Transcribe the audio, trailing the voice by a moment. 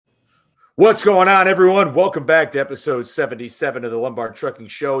What's going on, everyone? Welcome back to episode 77 of the Lombard Trucking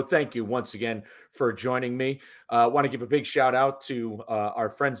Show. Thank you once again for joining me. I want to give a big shout out to our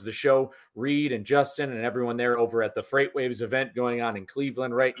friends of the show, Reed and Justin, and everyone there over at the Freight Waves event going on in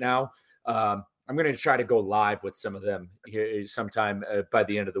Cleveland right now. I'm going to try to go live with some of them here sometime by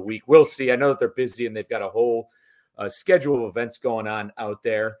the end of the week. We'll see. I know that they're busy and they've got a whole schedule of events going on out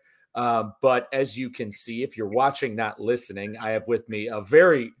there. But as you can see, if you're watching, not listening, I have with me a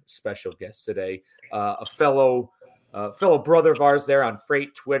very special guest today, a fellow brother of ours there on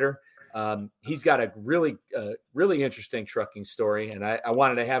Freight Twitter. He's got a really interesting trucking story, and I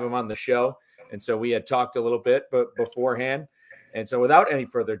wanted to have him on the show. And so we had talked a little bit beforehand. And so without any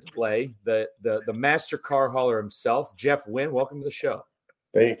further delay, the master car hauler himself, Jeff Wynn, welcome to the show.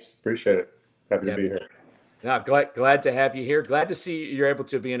 Thanks. Appreciate it. Happy to be here. No, glad to have you here. Glad to see you're able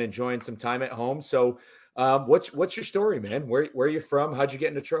to be enjoying some time at home. So, what's your story, man? Where are you from? How'd you get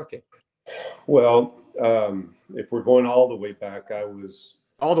into trucking? Well, if we're going all the way back, I was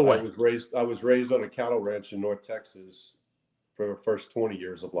raised on a cattle ranch in North Texas for the first 20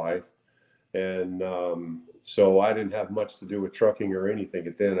 years of life, and so I didn't have much to do with trucking or anything.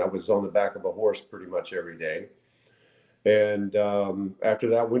 At then, I was on the back of a horse pretty much every day. And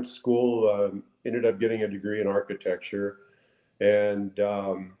after that, went to school. Ended up getting a degree in architecture, and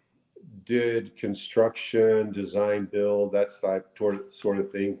did construction, design, build, that sort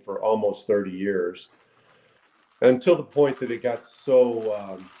of thing for almost 30 years, until the point that it got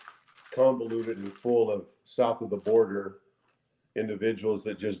so convoluted and full of south of the border individuals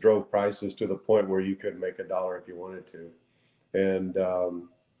that just drove prices to the point where you couldn't make a dollar if you wanted to. And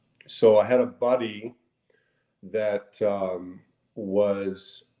so I had a buddy that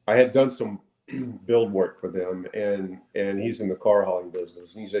I had done some build work for them, and he's in the car hauling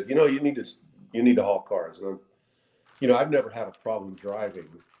business, and he said, you need to haul cars. And I've never had a problem driving,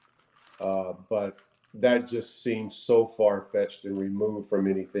 but that just seemed so far-fetched and removed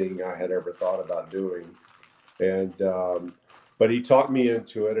from anything I had ever thought about doing. And but he talked me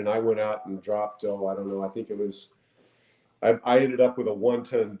into it, and I went out and dropped, I don't know, I think it was, I ended up with a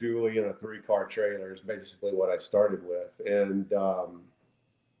 1-ton dually and a 3-car trailer is basically what I started with. And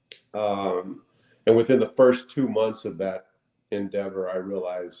within the first 2 months of that endeavor, I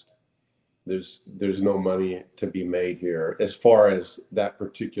realized there's no money to be made here as far as that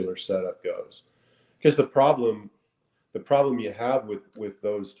particular setup goes. Because the problem you have with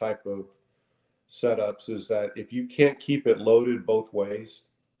those type of setups is that if you can't keep it loaded both ways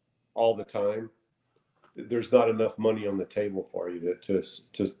all the time, there's not enough money on the table for you to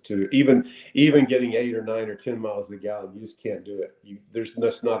even getting 8 or 9 or 10 miles a gallon. You just can't do it. There's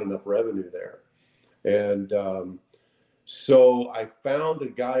just not enough revenue there. And so I found a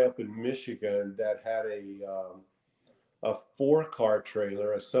guy up in Michigan that had a 4-car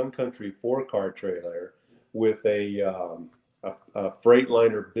trailer, a Sun Country 4-car trailer with a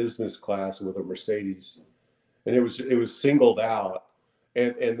Freightliner business class with a Mercedes, and it was singled out.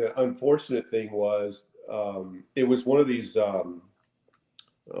 And the unfortunate thing was, it was one of these kind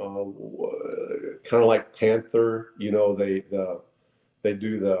of like Panther, they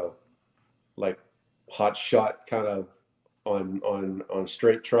do the like hot shot kind of on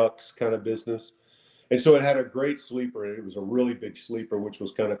straight trucks kind of business. And so it had a great sleeper, and it was a really big sleeper, which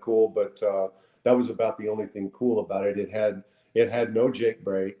was kind of cool. But that was about the only thing cool about it. It had no Jake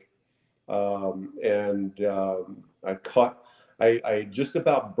brake, and I just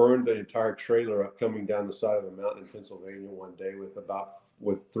about burned the entire trailer up coming down the side of the mountain in Pennsylvania one day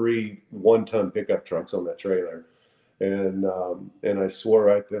with 3 1-ton pickup trucks on that trailer. And I swore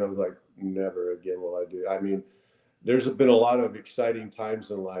right then, I was like, never again will I do. I mean, there's been a lot of exciting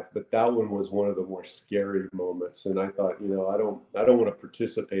times in life, but that one was one of the more scary moments. And I thought, I don't want to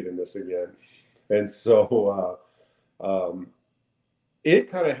participate in this again. And so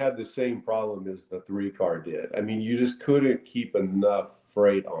it kind of had the same problem as the 3-car did. I mean, you just couldn't keep enough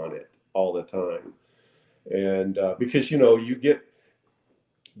freight on it all the time. And because,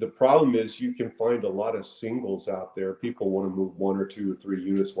 the problem is you can find a lot of singles out there. People want to move 1 or 2 or 3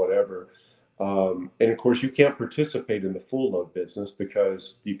 units, whatever. And of course, you can't participate in the full load business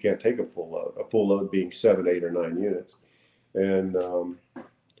because you can't take a full load being 7, 8, or 9 units. And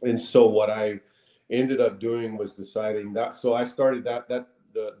so what I ended up doing was deciding that. So I started the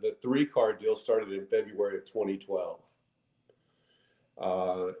 3-car deal started in February of 2012.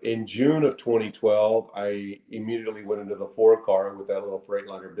 In June of 2012, I immediately went into the 4-car with that little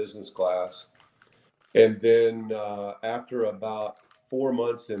Freightliner business class. And then after about 4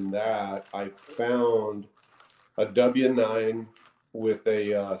 months in that, I found a W9 with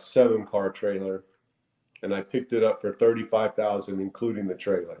a 7-car trailer, and I picked it up for $35,000, including the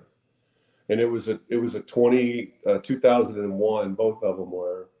trailer. and it was a 2001. Both of them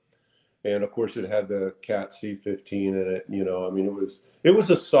were, and of course it had the Cat C15 in it. You know, I mean, it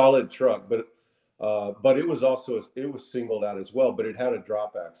was a solid truck, but it was also it was singled out as well. But it had a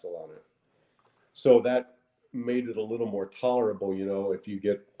drop axle on it, so that made it a little more tolerable, you know, if you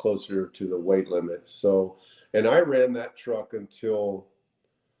get closer to the weight limit. So, and I ran that truck until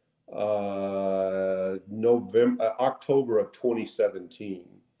October of 2017.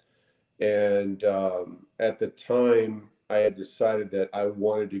 And at the time, I had decided that I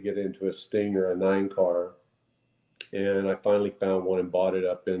wanted to get into a Stinger, a 9 car, and I finally found one and bought it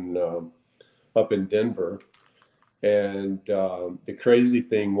up in Denver. And the crazy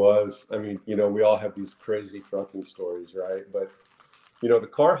thing was, I mean, you know, we all have these crazy trucking stories, right? But you know, the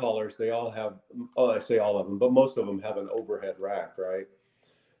car haulers, they all have, oh, I say all of them, but most of them have an overhead rack, right?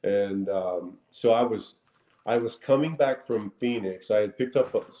 And so I was coming back from Phoenix. I had picked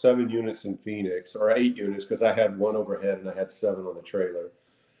up 7 units in Phoenix, or 8 units, because I had 1 overhead and I had 7 on the trailer.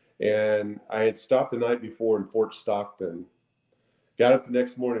 And I had stopped the night before in Fort Stockton. Got up the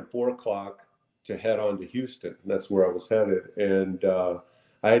next morning, 4 o'clock, to head on to Houston. That's where I was headed. And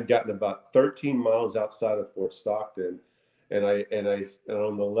I had gotten about 13 miles outside of Fort Stockton, and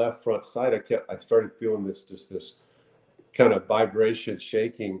on the left front side, I started feeling this kind of vibration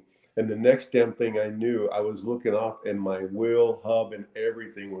shaking. And the next damn thing I knew, I was looking off, and my wheel hub and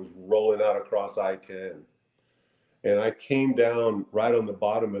everything was rolling out across I-10. And I came down right on the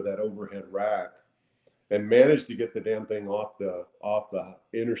bottom of that overhead rack and managed to get the damn thing off the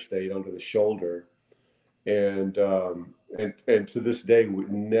interstate onto the shoulder. And to this day, we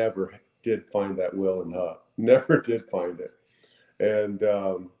never did find that wheel and hub. Never did find it. And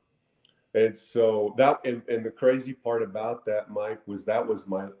so and the crazy part about that, Mike, was that was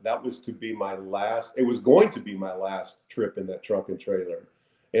to be my last. It was going to be my last trip in that truck and trailer,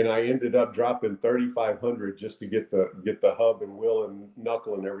 and I ended up dropping $3,500 just to get the hub and wheel and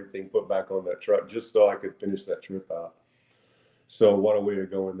knuckle and everything put back on that truck, just so I could finish that trip out. So what a way to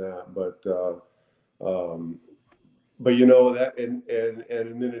go in that, but you know that, and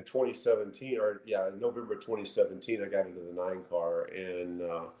then in 2017, in November 2017, I got into the 9 car, and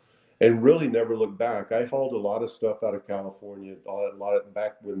really never looked back. I hauled a lot of stuff out of California, a lot of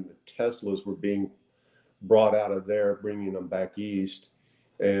back when the Teslas were being brought out of there, bringing them back east,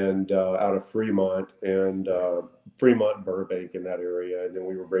 and out of Fremont and Fremont, Burbank, in that area, and then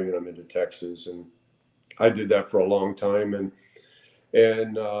we were bringing them into Texas, and I did that for a long time, and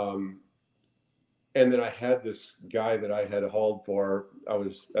then I had this guy that I had hauled for. I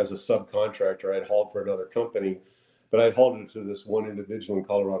was, as a subcontractor, I had hauled for another company, but I hauled it to this one individual in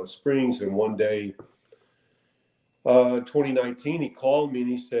Colorado Springs. And one day, 2019, he called me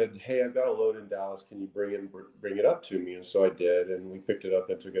and he said, "Hey, I've got a load in Dallas. Can you bring it up to me?" And so I did, and we picked it up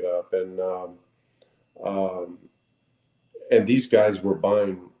and took it up. And these guys were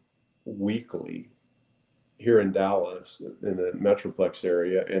buying weekly here in Dallas, in the Metroplex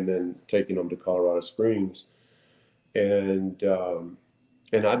area, and then taking them to Colorado Springs. And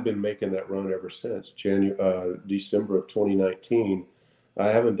I've been making that run ever since December of 2019. I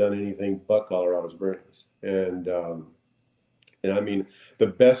haven't done anything but Colorado Springs. And I mean, the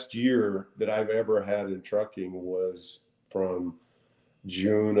best year that I've ever had in trucking was from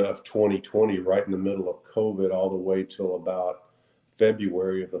June of 2020, right in the middle of COVID, all the way till about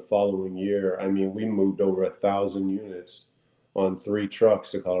February of the following year. I mean, we moved over 1,000 units on 3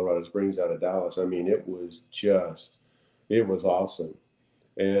 trucks to Colorado Springs out of Dallas. I mean, it was awesome.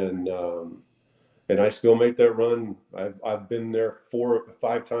 And I still make that run. I've been there 4 or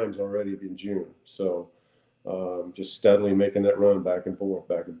 5 times already in June. So just steadily making that run back and forth,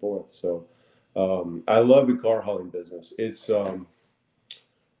 back and forth. So I love the car hauling business. It's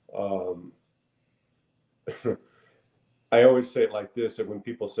I always say it like this, that when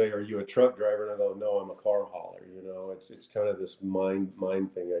people say, "Are you a truck driver?" and I go, "No, I'm a car hauler." You know, it's kind of this mind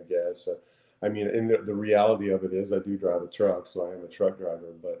thing, I guess. I mean, and the reality of it is, I do drive a truck, so I am a truck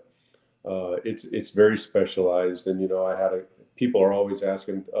driver. But it's very specialized, and you know, people are always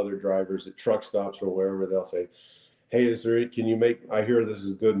asking other drivers at truck stops or wherever. They'll say, "Hey, can you make? I hear this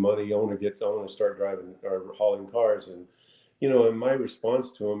is good money. I want to start driving or hauling cars." And you know, and my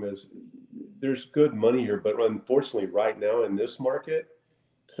response to them is, there's good money here, but unfortunately right now in this market,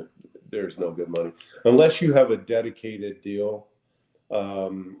 there's no good money unless you have a dedicated deal,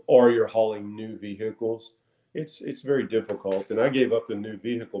 or you're hauling new vehicles. It's very difficult. And I gave up the new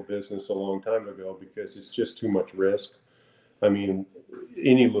vehicle business a long time ago because it's just too much risk. I mean,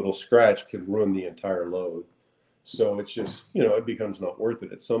 any little scratch could ruin the entire load. So it's just, you know, it becomes not worth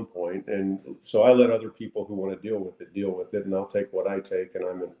it at some point. And so I let other people who want to deal with it, and I'll take what I take. And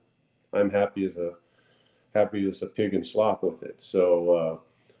I'm happy as a pig in slop with it. So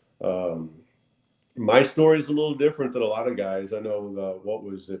my story is a little different than a lot of guys. I know what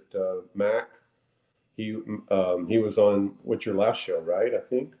was it, Mac? He was on what's your last show, right? I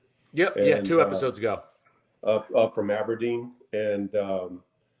think. Yep. Yeah. And 2 episodes ago. up from Aberdeen, and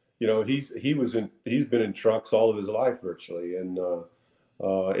he's been in trucks all of his life virtually, and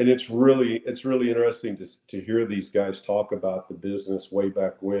it's really interesting to hear these guys talk about the business way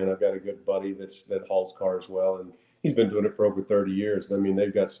back when. I've got a good buddy that hauls cars well, and he's been doing it for over 30 years. And I mean,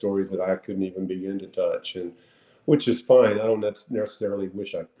 they've got stories that I couldn't even begin to touch, and which is fine. I don't necessarily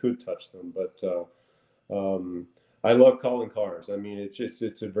wish I could touch them, but I love calling cars. I mean,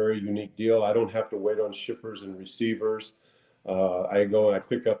 it's a very unique deal. I don't have to wait on shippers and receivers. I go and I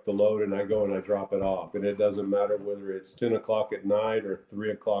pick up the load and I go and I drop it off. And it doesn't matter whether it's 10 o'clock at night or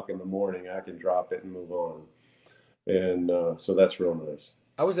 3 o'clock in the morning, I can drop it and move on. And so that's real nice.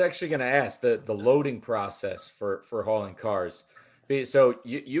 I was actually going to ask the loading process for hauling cars. So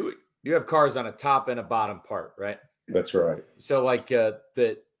you have cars on a top and a bottom part, right? That's right. So like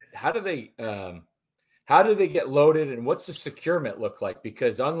how do they get loaded, and what's the securement look like?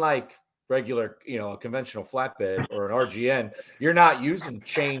 Because unlike regular, a conventional flatbed or an RGN, you're not using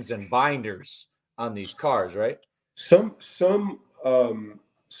chains and binders on these cars, right? Some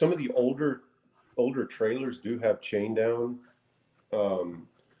of the older trailers do have chain down, and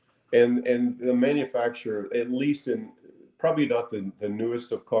the manufacturer, at least in probably not the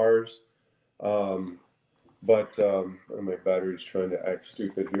newest of cars, but my battery's trying to act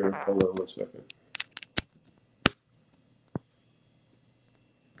stupid here. Hold on 1 second.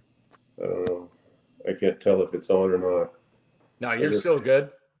 I don't know. I can't tell if it's on or not. No, you're still good.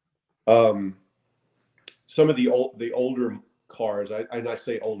 Some of the older cars, I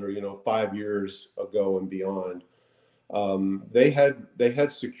say older, 5 years ago and beyond, they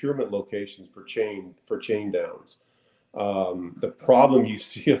had securement locations for chain downs. The problem you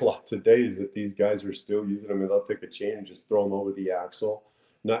see a lot today is that these guys are still using them, and they'll take a chain and just throw them over the axle,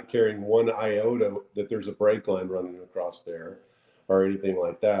 not caring one iota that there's a brake line running across there or anything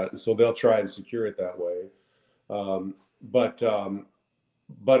like that. And so they'll try and secure it that way. But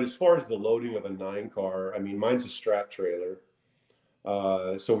as far as the loading of a 9 car, I mean, mine's a strap trailer.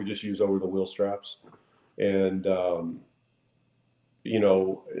 So we just use over the wheel straps. And,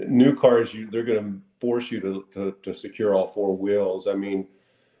 new cars, they're going to force you to secure all 4 wheels. I mean,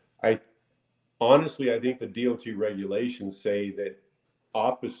 I think the DOT regulations say that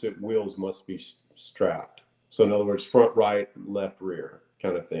opposite wheels must be strapped. So in other words, front, right, left, rear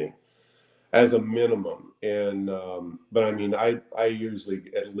kind of thing as a minimum. And, but I mean, I usually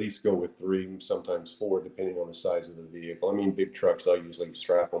at least go with 3, sometimes 4, depending on the size of the vehicle. I mean, big trucks, I usually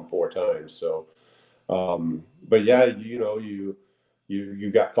strap them 4 times. So, but yeah, you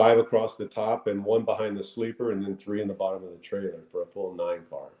got 5 across the top and 1 behind the sleeper, and then 3 in the bottom of the trailer for a full 9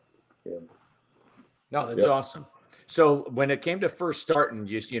 car. Yeah. No, that's awesome. So when it came to first starting,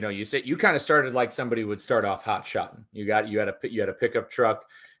 you said you kind of started like somebody would start off hot shotting. You had a pickup truck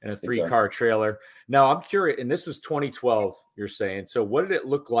and a 3-car trailer. Now I'm curious, and this was 2012, you're saying. So what did it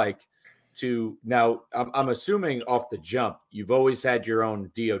look like now I'm assuming off the jump, you've always had your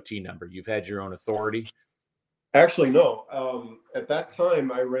own DOT number. You've had your own authority. Actually, no. At that time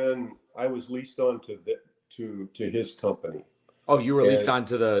I was leased on to his company. Oh, you were leased on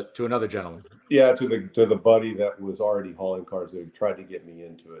to another gentleman. Yeah, to the buddy that was already hauling cars. They tried to get me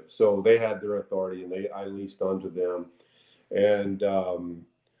into it, so they had their authority, and I leased onto them. And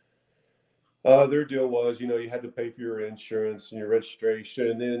their deal was, you had to pay for your insurance and your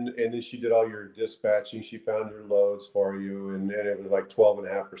registration, and then she did all your dispatching. She found your loads for you, and it was like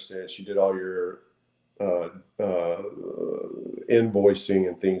 12.5%. She did all your invoicing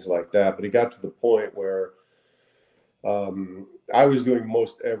and things like that. But it got to the point where I was doing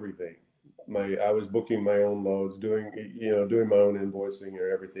most everything. I was booking my own loads, doing my own invoicing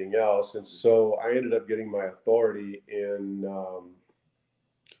and everything else. And so I ended up getting my authority in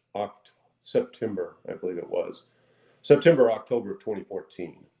September, I believe it was October of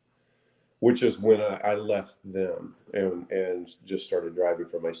 2014, which is when I left them and just started driving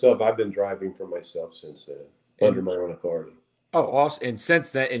for myself. I've been driving for myself since then, under my own authority. Oh, awesome! And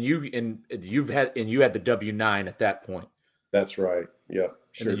since then, you had the W-9 at that point. That's right. Yeah,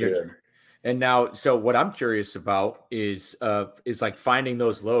 sure did. And now, so what I'm curious about is like finding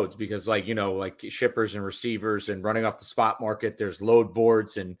those loads, because like shippers and receivers and running off the spot market, there's load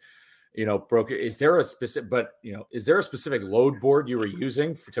boards and broker. Is there a specific load board you were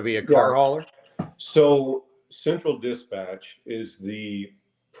using to be a car hauler? So Central Dispatch is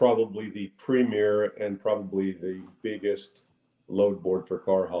probably the premier and probably the biggest load board for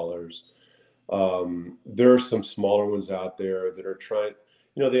car haulers. There are some smaller ones out there that are trying,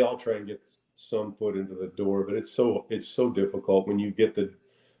 they all try and get some foot into the door, but it's so difficult when you get the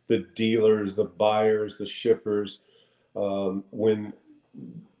dealers, the buyers, the shippers, when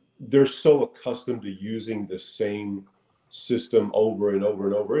they're so accustomed to using the same system over and over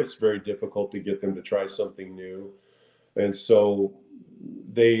and over. It's very difficult to get them to try something new. And so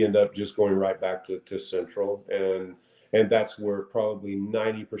they end up just going right back to Central. And that's where probably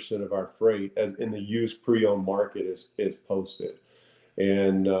 90% of our freight as in the used pre-owned market is posted.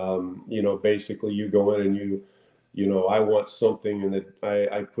 And, basically you go in and I want something, and that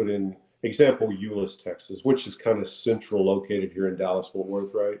I put in example, Euless, Texas, which is kind of central located here in Dallas, Fort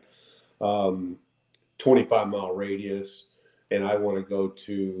Worth, right? 25-mile radius, and I want to go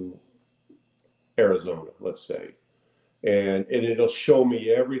to Arizona, let's say. And it'll show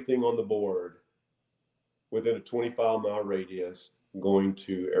me everything on the board within a 25-mile radius going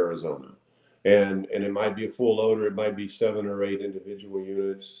to Arizona. And it might be a full loader, it might be 7 or 8 individual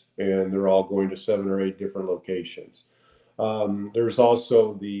units, and they're all going to 7 or 8 different locations. There's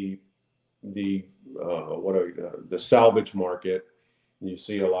also the salvage market. You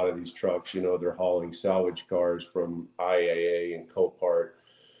see a lot of these trucks, they're hauling salvage cars from IAA and Copart.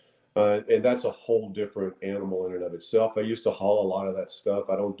 And that's a whole different animal in and of itself. I used to haul a lot of that stuff.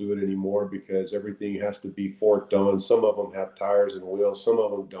 I don't do it anymore because everything has to be forked on. Some of them have tires and wheels, some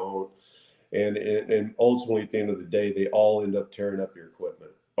of them don't. And ultimately, at the end of the day, they all end up tearing up your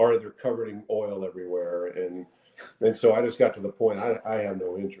equipment, or they're covered in oil everywhere. And so I just got to the point, I have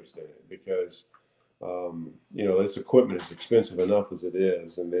no interest in it because, this equipment is expensive enough as it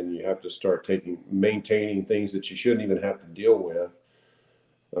is. And then you have to start maintaining things that you shouldn't even have to deal with.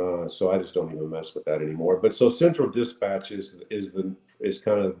 So I just don't even mess with that anymore. But so Central Dispatch is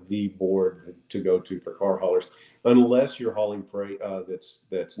kind of the board to go to for car haulers, unless you're hauling freight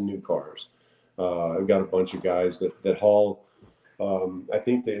that's new cars. I've got a bunch of guys that haul. I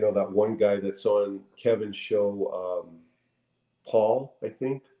think that that one guy that's on Kevin's show, Paul. I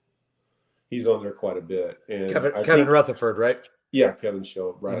think he's on there quite a bit. And Kevin Rutherford, right? Yeah, Kevin's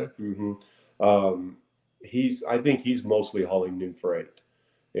show, right? Mm-hmm. I think he's mostly hauling new freight.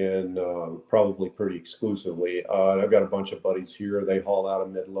 And probably pretty exclusively. I've got a bunch of buddies here. They haul out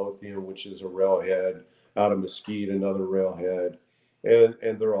of Midlothian, which is a railhead, out of Mesquite, another railhead, and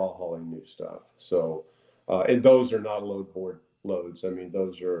they're all hauling new stuff. So, and those are not load board loads. I mean,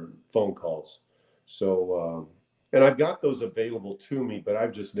 those are phone calls. So, and I've got those available to me, but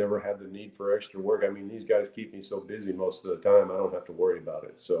I've just never had the need for extra work. I mean, these guys keep me so busy most of the time, I don't have to worry about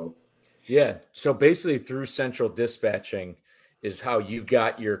it. So, yeah. So basically, through Central Dispatching is how you've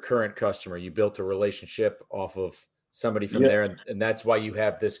got your current customer. You built a relationship off of somebody from there, and that's why you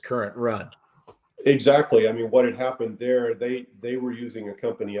have this current run. Exactly. I mean, what had happened there, they were using a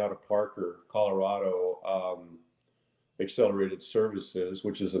company out of Parker, Colorado, Accelerated Services,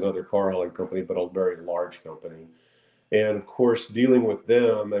 which is another car hauling company, but a very large company. And of course, dealing with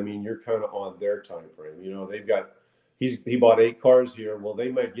them, I mean, you're kind of on their time frame. They've got he bought 8 cars here. Well, they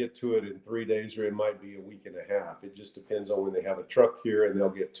might get to it in 3 days, or it might be a week and a half. It just depends on when they have a truck here and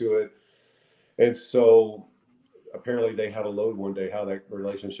they'll get to it. And so apparently they had a load one day, how that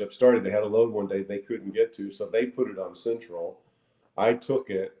relationship started. They had a load one day they couldn't get to, so they put it on Central. I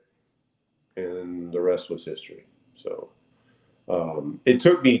took it, and the rest was history. So it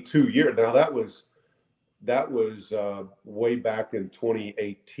took me 2 years. Now that was way back in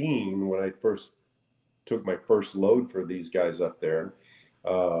 2018 when I first took my first load for these guys up there.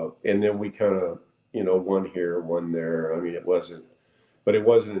 And then we kind of, one here, one there. I mean, it wasn't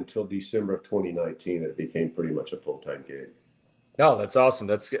until December of 2019 that it became pretty much a full-time gig. Oh, that's awesome.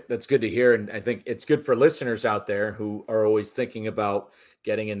 That's good to hear. And I think it's good for listeners out there who are always thinking about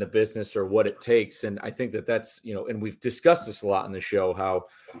getting in the business or what it takes. And I think that's, and we've discussed this a lot in the show, how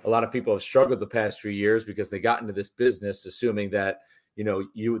a lot of people have struggled the past few years because they got into this business assuming that,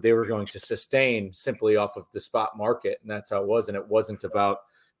 they were going to sustain simply off of the spot market. And that's how it was. And it wasn't about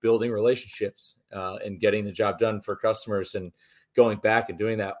building relationships and getting the job done for customers and going back and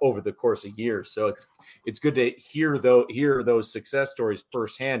doing that over the course of years. So it's good to hear those success stories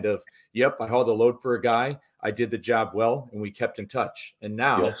firsthand of, yep, I hauled a load for a guy, I did the job well, and we kept in touch. And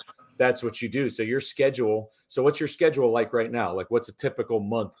now that's what you do. So what's your schedule like right now? Like, what's a typical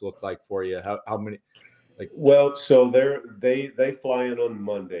month look like for you? How many? Well, so they fly in on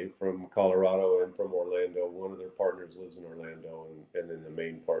Monday from Colorado and from Orlando. One of their partners lives in Orlando, and then the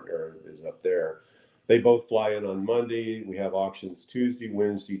main partner is up there. They both fly in on Monday. We have auctions Tuesday,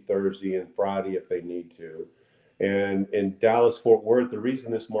 Wednesday, Thursday, and Friday if they need to. And in Dallas, Fort Worth, the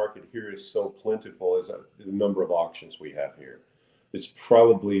reason this market here is so plentiful is the number of auctions we have here. It's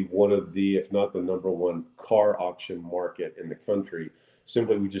probably one of the, if not the number one car auction market in the country.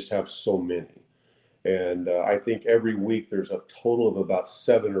 Simply, we just have so many. And I think every week there's a total of about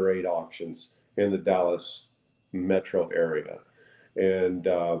 7 or 8 auctions in the Dallas metro area. And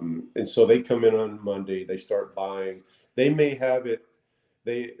so they come in on Monday, they start buying. They may have it,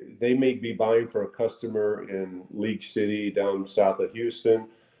 they may be buying for a customer in League City down south of Houston,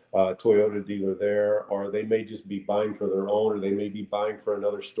 Toyota dealer there, or they may just be buying for their own, or they may be buying for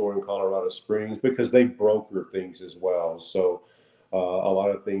another store in Colorado Springs because they broker things as well. So a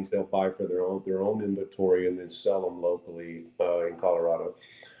lot of things they'll buy for their own inventory and then sell them locally in Colorado.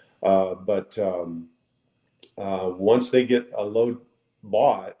 But once they get a load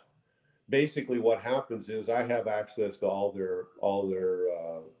bought, basically what happens is I have access to all their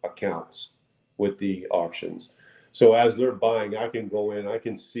accounts with the auctions. So as they're buying, I can go in, I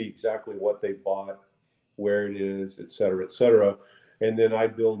can see exactly what they bought, where it is, et cetera, and then I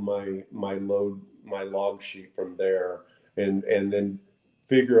build my log sheet from there, and then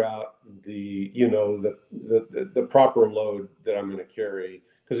figure out the proper load that I'm going to carry,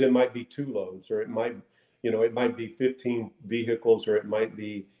 because it might be 2 loads, or it might be 15 vehicles, or it might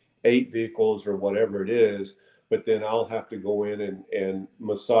be 8 vehicles, or whatever it is. But then I'll have to go in and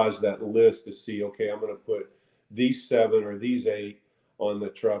massage that list to see, okay, I'm going to put these 7 or these 8 on the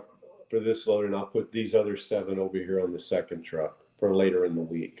truck for this load, and I'll put these other 7 over here on the second truck for later in the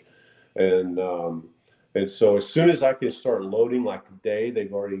week. And so as soon as I can start loading, like today,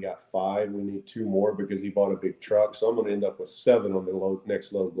 they've already got 5. We need 2 more because he bought a big truck. So I'm going to end up with 7 on the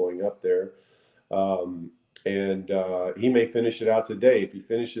next load going up there. And he may finish it out today. If he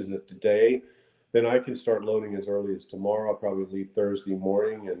finishes it today, then I can start loading as early as tomorrow. I'll probably leave Thursday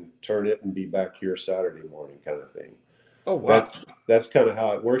morning and turn it and be back here Saturday morning, kind of thing. Oh, wow. That's kind of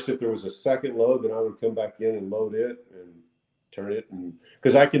how it works. If there was a second load, then I would come back in and load it and turn it. And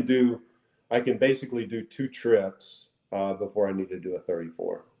because I can basically do 2 trips before I need to do a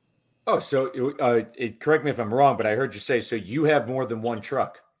 34. Oh, so correct me if I'm wrong, but I heard you say, so you have more than one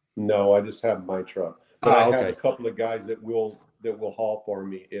truck. No, I just have my truck, but I have okay. a couple of guys that will haul for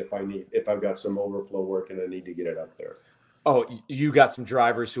me if I've got some overflow work and I need to get it up there. Oh, you got some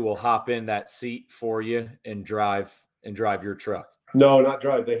drivers who will hop in that seat for you and drive your truck. No, not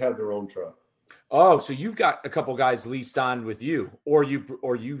drive. They have their own truck. Oh, so you've got a couple guys leased on with you, or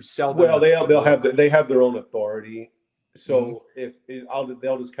you sell them. Well, they have their own authority. So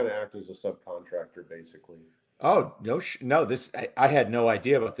they'll just kind of act as a subcontractor, basically. Oh, no, this, I had no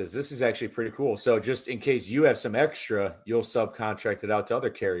idea about this. This is actually pretty cool. So just in case you have some extra, you'll subcontract it out to other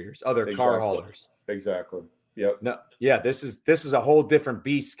carriers, other car haulers. Exactly. Yep. No, yeah, this is a whole different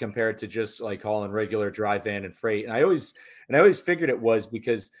beast compared to just like hauling regular dry van and freight. And I always figured it was,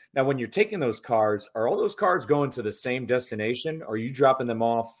 because now when you're taking those cars, are all those cars going to the same destination? Or are you dropping them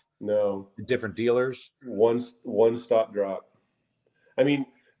off? No, to different dealers. One stop drop. I mean,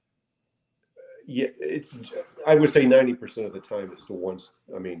 yeah, I would say 90% of the time it's to one.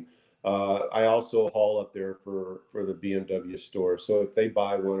 I mean, I also haul up there for the BMW store. So if they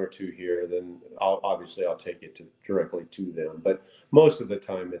buy 1 or 2 here, then I'll take it directly to them. But most of the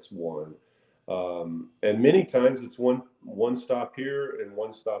time it's one. And many times it's one stop here and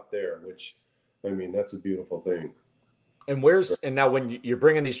 1 stop there, which, I mean, that's a beautiful thing. And now when you're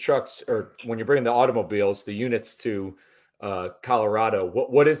bringing these trucks, or when you're bringing the automobiles, the units to Colorado,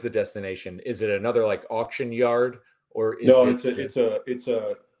 what is the destination? Is it another like auction yard, or is no?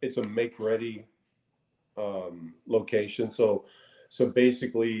 It's a make ready location. So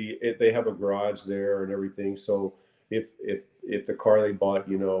basically, they have a garage there and everything. So if the car they bought,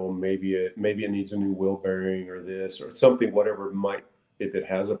 maybe it needs a new wheel bearing or this or something, whatever it might, if it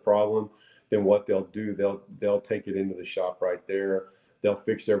has a problem, then what they'll do, they'll take it into the shop right there. They'll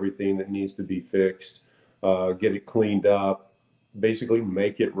fix everything that needs to be fixed, get it cleaned up, basically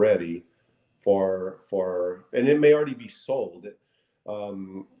make it ready for, and it may already be sold.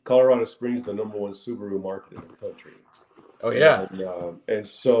 Colorado Springs is the #1 Subaru market in the country. Oh yeah. And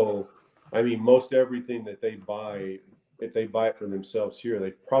so, I mean, most everything that they buy, if they buy it for themselves here,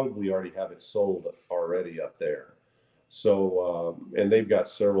 they probably already have it sold already up there. So, and they've got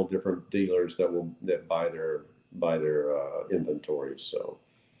several different dealers that buy their inventory. So,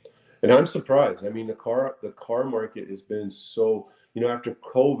 and I'm surprised. I mean, the car market has been so, after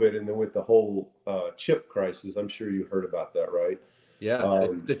COVID and then with the whole chip crisis, I'm sure you heard about that, right? Yeah,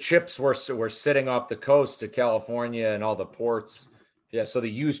 the chips were sitting off the coast of California and all the ports. Yeah, so the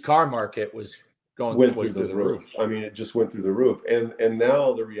used car market went through the roof. I mean, it just went through the roof. And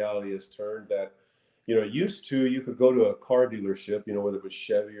now the reality has turned that, used to, you could go to a car dealership, whether it was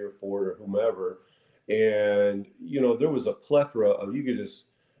Chevy or Ford or whomever, And, there was a plethora of, you could just,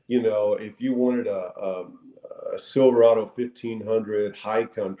 if you wanted a Silverado 1500 high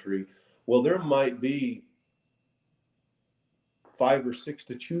country, well, there might be 5 or 6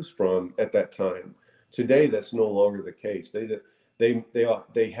 to choose from at that time. Today, that's no longer the case.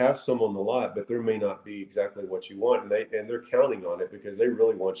 They have some on the lot, but there may not be exactly what you want, and they're counting on it because they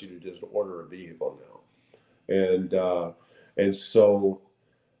really want you to just order a vehicle now. And so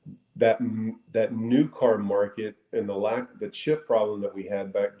that new car market and the chip problem that we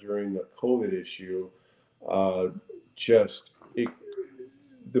had back during the COVID issue, just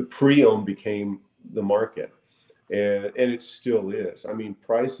the pre-owned became the market. And it still is. I mean,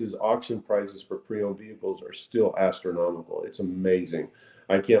 auction prices for pre-owned vehicles are still astronomical. It's amazing.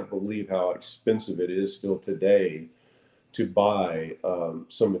 I can't believe how expensive it is still today to buy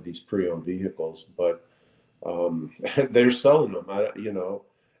some of these pre-owned vehicles. But they're selling them,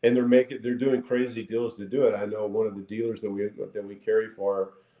 and they're doing crazy deals to do it. I know one of the dealers that we carry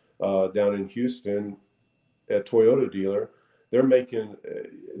for down in Houston, a Toyota dealer.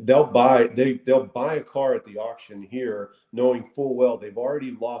 They'll buy a car at the auction here, knowing full well they've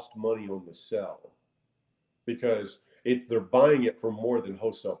already lost money on the sell, because they're buying it for more than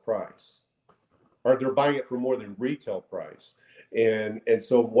wholesale price, or they're buying it for more than retail price, and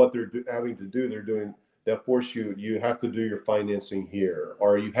so what they're having to do, they'll force you have to do your financing here,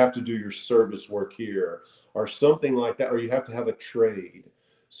 or you have to do your service work here, or something like that, or you have to have a trade,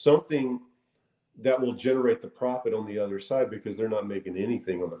 something that will generate the profit on the other side, because they're not making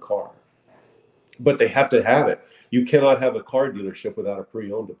anything on the car. But they have to have it. You cannot have a car dealership without a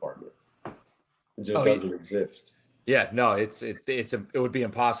pre-owned department. It just doesn't exist. Yeah, no, it would be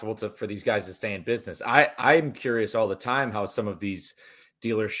impossible for these guys to stay in business. I'm curious all the time how some of these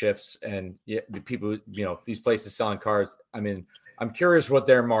dealerships and the people, these places selling cars, I mean, I'm curious what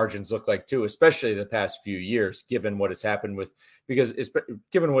their margins look like too, especially the past few years, given what has happened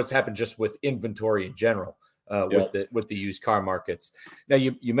given what's happened just with inventory in general, with the used car markets. Now,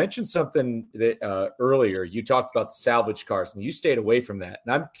 you mentioned something that earlier. You talked about the salvage cars, and you stayed away from that.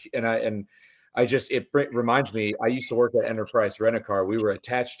 It reminds me, I used to work at Enterprise Rent-A-Car. We were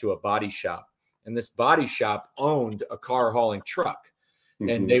attached to a body shop, and this body shop owned a car hauling truck,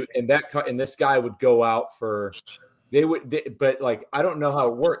 mm-hmm. and this guy would go out for. But like, I don't know how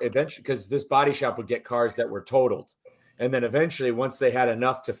it worked eventually, because this body shop would get cars that were totaled. And then eventually, once they had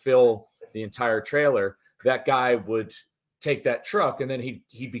enough to fill the entire trailer, that guy would take that truck, and then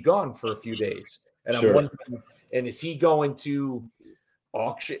he'd be gone for a few days. And sure. I'm wondering, and is he going to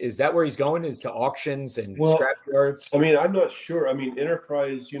auction? Is that where he's going? Is to auctions and scrap yards? I mean, I'm not sure. I mean,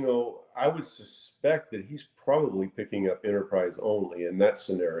 Enterprise, I would suspect that he's probably picking up Enterprise only in that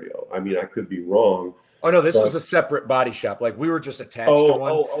scenario. I mean, I could be wrong. Oh no, this was a separate body shop. Like, we were just attached to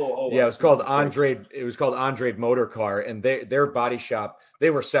one. Yeah, it was called Andre. It was called Andre Motor Car, and their body shop,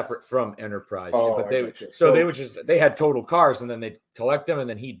 they were separate from Enterprise. But they had total cars, and then they'd collect them, and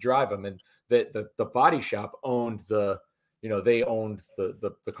then he'd drive them. And the body shop owned they owned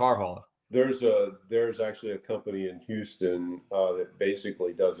the car hauler. There's actually a company in Houston that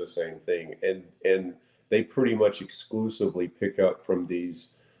basically does the same thing, and they pretty much exclusively pick up from these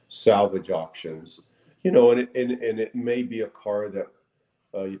salvage auctions. And it may be a car that,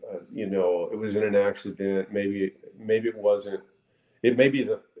 it was in an accident. Maybe it wasn't. It may be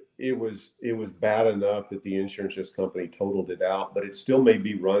it was bad enough that the insurance company totaled it out, but it still may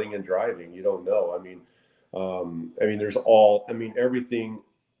be running and driving. You don't know. Everything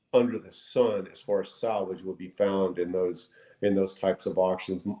under the sun as far as salvage will be found in those types of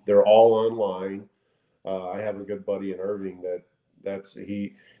auctions. They're all online. I have a good buddy in Irving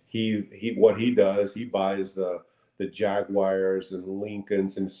what he does, he buys the Jaguars and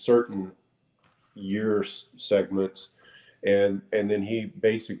Lincolns in certain year segments, and then he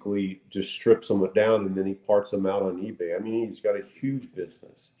basically just strips them down, and then he parts them out on eBay. I mean, he's got a huge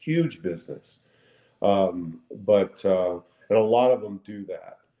business. And a lot of them do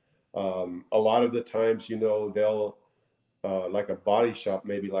that. A lot of the times, they'll like a body shop,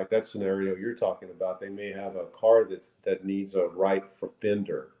 maybe like that scenario you're talking about, they may have a car that needs a right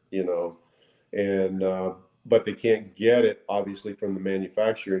fender, but they can't get it obviously from the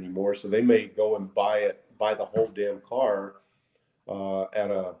manufacturer anymore. So they may go and buy the whole damn car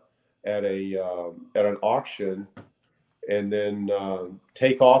at an auction, and then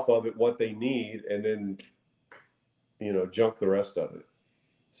take off of it what they need, and then junk the rest of it.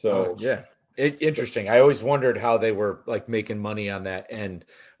 So interesting. I always wondered how they were like making money on that end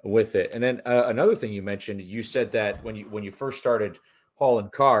with it. And then another thing you mentioned, you said that when you first started hauling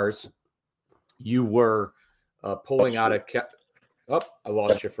cars, you were pulling out Oh, I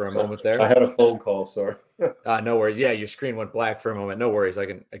lost you for a moment there. I had a phone call. Sorry. No worries. Yeah, your screen went black for a moment. No worries. I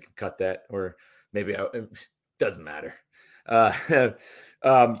can cut that, or maybe it doesn't matter. Uh,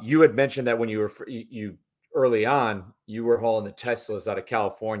 you had mentioned that when you were you early on, you were hauling the Teslas out of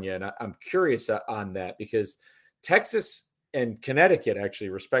California, and I'm curious on that because Texas and Connecticut, actually,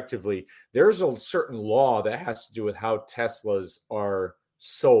 respectively, there's a certain law that has to do with how Teslas are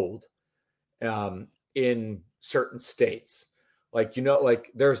sold in certain states. Like,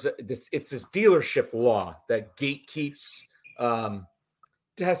 like there's it's this dealership law that gatekeeps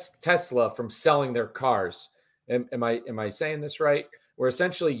Tesla from selling their cars. Am I saying this right? Where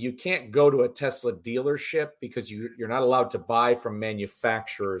essentially you can't go to a Tesla dealership because you're not allowed to buy from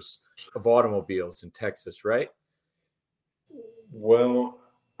manufacturers of automobiles in Texas, right? Well,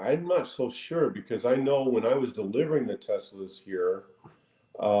 I'm not so sure because I know when I was delivering the Teslas here,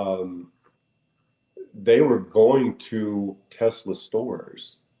 um, they were going to Tesla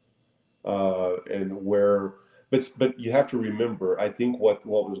stores, and where, but you have to remember, I think what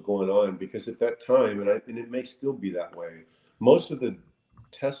was going on because at that time, and it may still be that way, most of the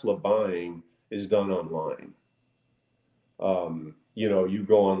Tesla buying is done online. You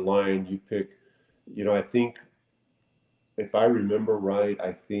go online, you pick, I think if I remember right,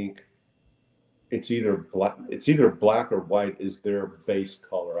 I think it's either black or white is their base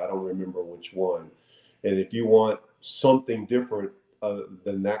color. I don't remember which one. And if you want something different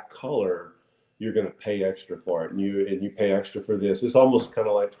than that color, you're going to pay extra for it, and you pay extra for this. It's almost kind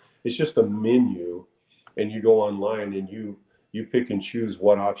of like it's just a menu, and you go online and you pick and choose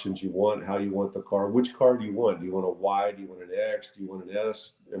what options you want, how you want the car, which car do you want? Do you want a Y? Do you want an X? Do you want an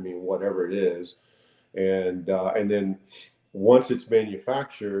S? I mean, whatever it is, and then once it's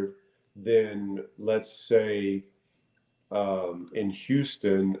manufactured, then let's say in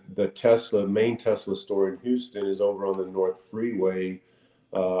Houston, the main Tesla store in Houston is over on the North Freeway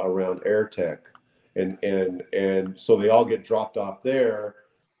around AirTech, and so they all get dropped off there.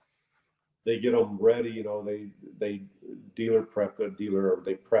 They get them ready, they they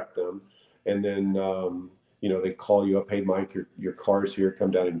prep them, and then they call you up, hey Mike, your car's here,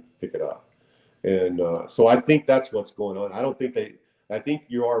 come down and pick it up. And so I think that's what's going on. I think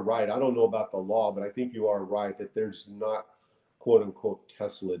you are right. I don't know about the law, but I think you are right that there's not quote unquote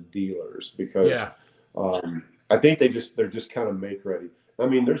Tesla dealers because Yeah. I think they're just kind of make ready. I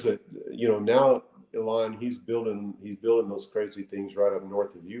mean, now Elon, he's building those crazy things right up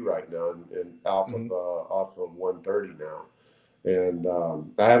north of you right now and off of 130 now. And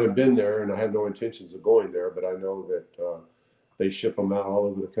I haven't been there and I have no intentions of going there, but I know that they ship them out all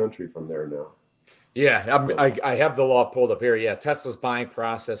over the country from there now. Yeah, So, I have the law pulled up here. Yeah, Tesla's buying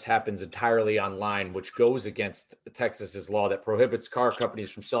process happens entirely online, which goes against Texas's law that prohibits car companies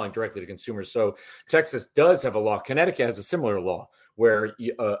from selling directly to consumers. So Texas does have a law. Connecticut has a similar law where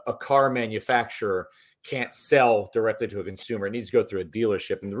a car manufacturer can't sell directly to a consumer. It needs to go through a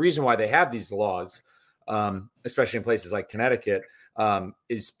dealership. And the reason why they have these laws, especially in places like Connecticut,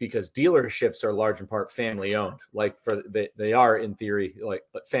 is because dealerships are large in part family owned. Like they are in theory like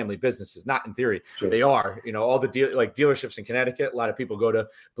family businesses, not in theory. sure. They are. All the dealerships in Connecticut. A lot of people go to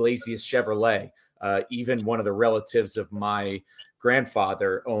Blasius Chevrolet. Even one of the relatives of my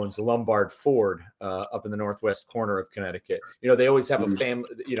grandfather owns Lombard Ford up in the northwest corner of Connecticut. They always have a family.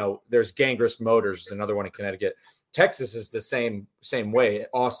 There's Gangrist Motors, another one in Connecticut. Texas is the same way.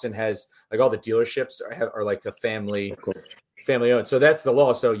 Austin has like all the dealerships are like a family owned. So that's the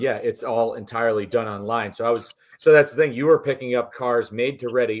law. So yeah, it's all entirely done online. So that's the thing. You were picking up cars made to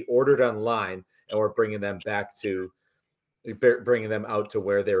ready, ordered online, and we're bringing them out to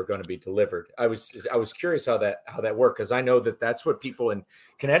where they were going to be delivered. I was curious how that worked because I know that's what people in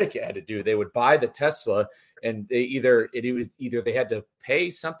Connecticut had to do. They would buy the Tesla and it was either they had to pay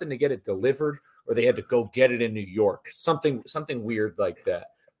something to get it delivered or they had to go get it in New York, something weird like that.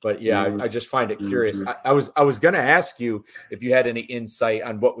 But yeah, I just find it curious. I was going to ask you if you had any insight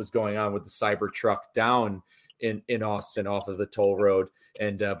on what was going on with the Cybertruck down in Austin off of the toll road.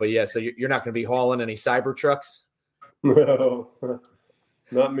 And but yeah, so you're not going to be hauling any Cybertrucks? No,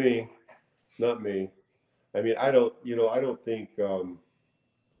 not me. Not me. I mean, I don't think,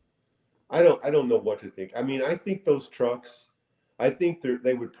 I don't know what to think. I mean, I think those trucks, I think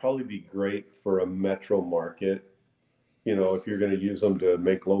they would probably be great for a metro market, if you're going to use them to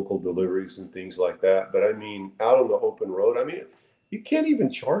make local deliveries and things like that. But I mean, out on the open road, I mean, you can't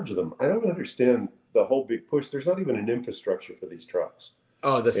even charge them. I don't understand the whole big push. There's not even an infrastructure for these trucks.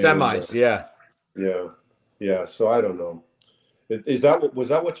 Oh, the And semis, yeah. yeah, yeah. So I don't know. Was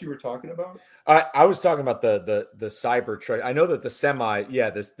that what you were talking about? I was talking about the Cybertruck. I know that the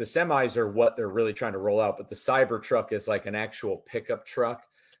semis are what they're really trying to roll out, but the Cybertruck is like an actual pickup truck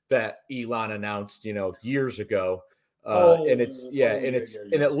that Elon announced, years ago. And it's Yeah.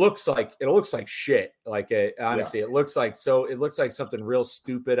 it looks like shit. Like honestly, Yeah, it looks like something real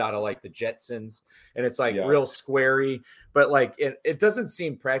stupid out of like the Jetsons, and it's like yeah, real squarey, but like it doesn't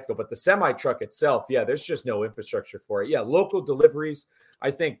seem practical. But the semi truck itself, yeah, there's just no infrastructure for it. Yeah, local deliveries.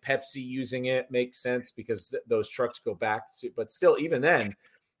 I think Pepsi using it makes sense because those trucks go back to, but still, even then,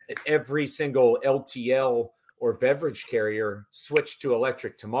 every single LTL or beverage carrier switched to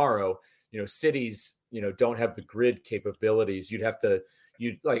electric tomorrow, cities, don't have the grid capabilities. You'd have to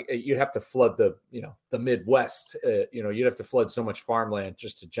flood the Midwest. You'd have to flood so much farmland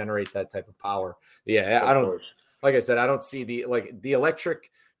just to generate that type of power. Yeah, I of don't, course. like I said, I don't see the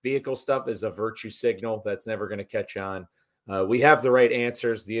electric vehicle stuff is a virtue signal that's never going to catch on. We have the right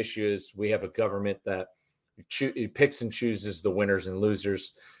answers. The issue is we have a government that picks and chooses the winners and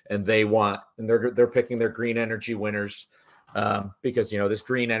losers, and they're picking their green energy winners because this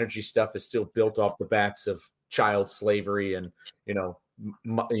green energy stuff is still built off the backs of child slavery and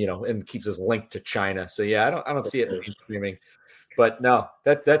and keeps us linked to China. So yeah, I don't see it mainstreaming, but no,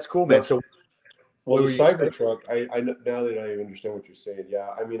 that's cool, man. No, So well, what the were you saying? Cybertruck, I now that I understand what you're saying, yeah.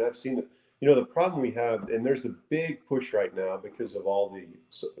 I mean, I've seen it. The problem we have, and there's a big push right now because of all the,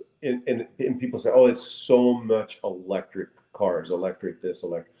 and people say, oh, it's so much electric cars, electric this,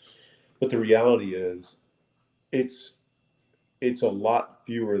 electric. But the reality is, it's it's a lot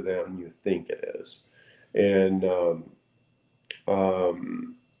fewer than you think it is, and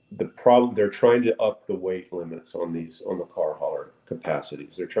um, the problem they're trying to up the weight limits on the car hauler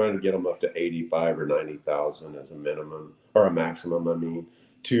capacities. They're trying to get them up to 85 or 90,000 as a minimum or a maximum. I mean,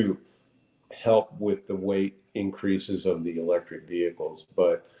 to help with the weight increases of the electric vehicles.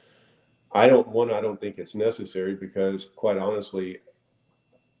 But I don't think it's necessary because, quite honestly,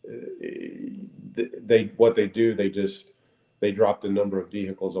 what they do, they drop the number of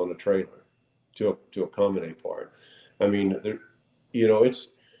vehicles on the trailer to accommodate for it. I mean, it's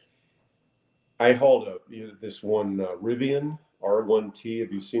I hauled this one Rivian R1T.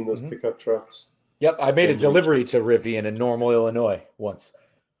 Have you seen those Mm-hmm. pickup trucks? Yep, I made a And delivery to Rivian in Normal, Illinois once.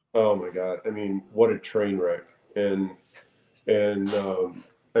 oh my God! I mean, what a train wreck! And I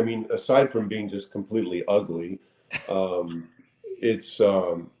mean, aside from being just completely ugly, um, it's they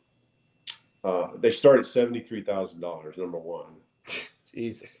start at $73,000. Number one,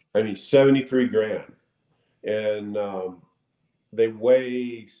 Jesus. I mean, 73 grand, and they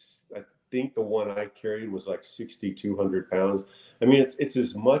weigh. I think the one I carried was like 6,200 pounds. I mean, it's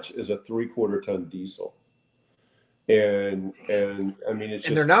as much as a 3/4 ton diesel, and I mean, it's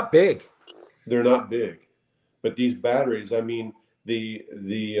And they're just not big. they're not big, but these batteries. I mean, the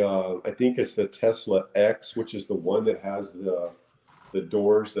I think it's the Tesla X, which is the one that has the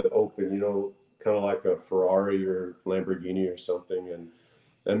doors that open. Kind of like a Ferrari or Lamborghini or something, and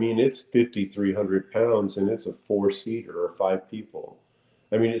I mean, it's 5,300 pounds and it's a four-seater or five people.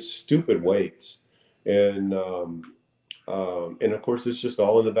 I mean, it's stupid weights. And of course, it's just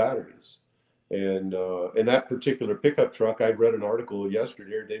all in the batteries. And that particular pickup truck, I read an article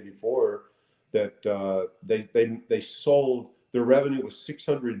yesterday or day before that they sold, their revenue was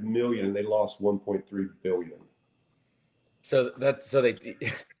 600 million and they lost 1.3 billion. So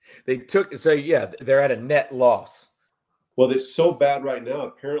they're at a net loss. Well, it's so bad right now.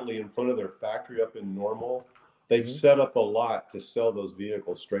 Apparently, in front of their factory up in Normal, they've set up a lot to sell those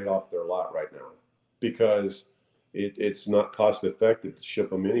vehicles straight off their lot right now because it's not cost effective to ship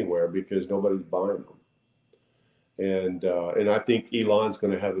them anywhere because nobody's buying them. And I think Elon's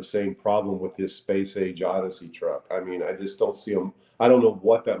going to have the same problem with his space age Odyssey truck. I mean, I just don't see him. I don't know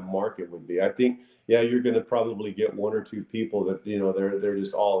what that market would be. I think, yeah, you're going to probably get one or two people that they're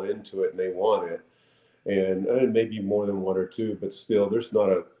just all into it and they want it, and maybe more than one or two, but still, there's not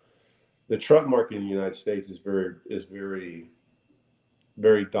a. The truck market in the United States is very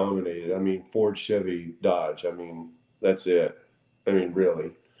very dominated. I mean, Ford, Chevy, Dodge. I mean, that's it. I mean,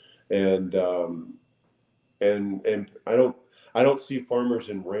 really, and and I don't see farmers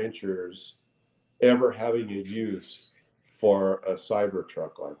and ranchers ever having a use for a cyber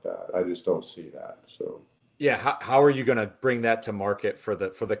truck like that. I just don't see that. So Yeah, how are you going to bring that to market for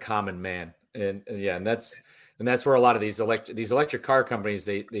the common man? And that's where a lot of these electric car companies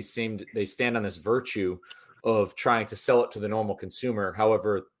they stand on this virtue of trying to sell it to the normal consumer.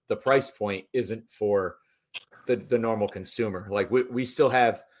 However, the price point isn't for the normal consumer. Like we still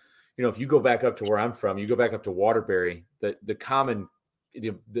have, if you go back up to where I'm from, you go back up to Waterbury, the common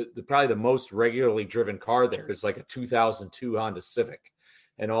probably the most regularly driven car there is like a 2002 Honda Civic,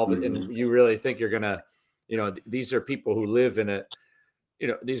 and all the, and you really think you're gonna, these are people who live in a,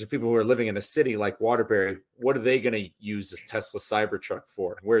 these are people who are living in a city like Waterbury. What are they going to use this Tesla Cybertruck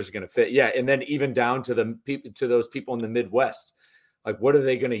for? Where's it going to fit? Yeah, and then even down to those people in the Midwest, like what are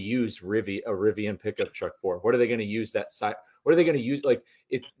they going to use a Rivian pickup truck for? What are they going to use that side? What are they going to use? Like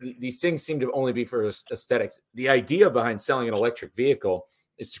these things seem to only be for aesthetics. The idea behind selling an electric vehicle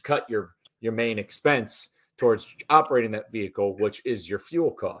is to cut your main expense towards operating that vehicle, which is your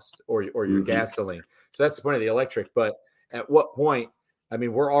fuel cost or your gasoline. So that's the point of the electric. But at what point? I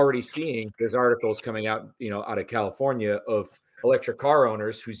mean, we're already seeing there's articles coming out, out of California of electric car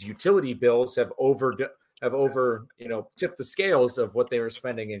owners whose utility bills have over tipped the scales of what they were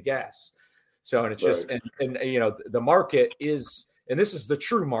spending in gas. So, and it's just, and the market is, and this is the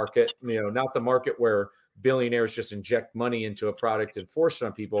true market, not the market where billionaires just inject money into a product and force it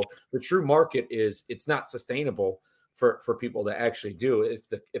on people. The true market is it's not sustainable for people to actually do.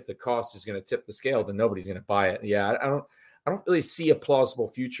 If the cost is going to tip the scale, then nobody's going to buy it. Yeah. I don't really see a plausible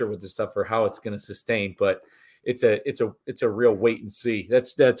future with this stuff or how it's going to sustain, but it's a real wait and see.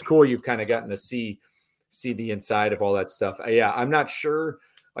 That's cool. You've kind of gotten to see the inside of all that stuff. Yeah, I'm not sure.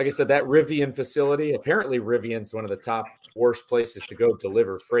 Like I said, that Rivian facility, apparently Rivian's one of the top worst places to go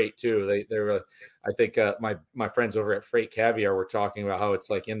deliver freight too. They're I think my friends over at Freight Caviar were talking about how it's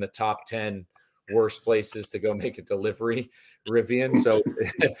like in the top 10 worst places to go make a delivery, Rivian. So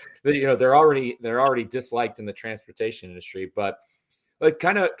they're already disliked in the transportation industry. But like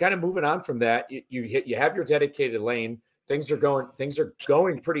kind of moving on from that, you have your dedicated lane. Things are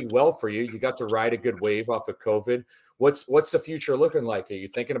going pretty well for you. You got to ride a good wave off of COVID. What's the future looking like? Are you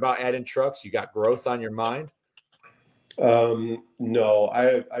thinking about adding trucks? You got growth on your mind? No,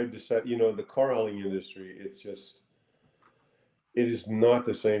 I decided, the car hauling industry, it is not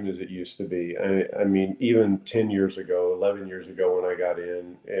the same as it used to be. I mean, even 10 years ago, 11 years ago when I got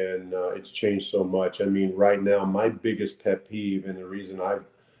in, and it's changed so much. I mean, right now, my biggest pet peeve, and the reason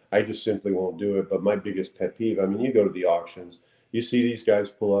I just simply won't do it, but my biggest pet peeve, I mean, you go to the auctions, you see these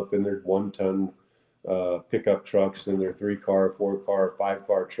guys pull up in their 1-ton pickup trucks and their 3-car, 4-car,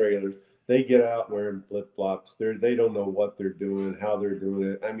 5-car trailers. They get out wearing flip-flops. They don't know what they're doing, how they're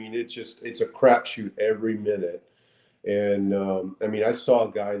doing it. I mean, it's a crapshoot every minute. And I mean, I saw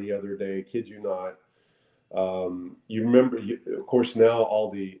a guy the other day, kid you not. You remember, of course,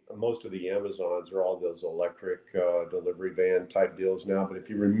 now most of the Amazons are all those electric delivery van type deals now. But if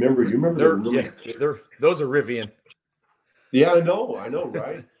you remember those are Rivian. Yeah, I know,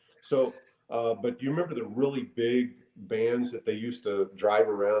 right? So, but you remember the really big vans that they used to drive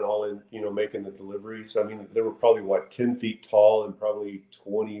around all in, making the deliveries? I mean, they were probably 10 feet tall and probably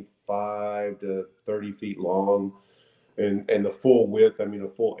 25 to 30 feet long. And the full width, I mean, a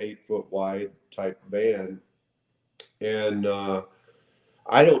full 8-foot wide type van. And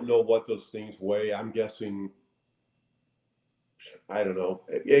I don't know what those things weigh. I'm guessing, I don't know,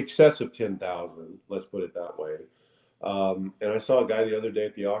 excess of 10,000. Let's put it that way. And I saw a guy the other day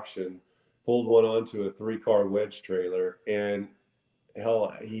at the auction pulled one onto a 3-car wedge trailer, and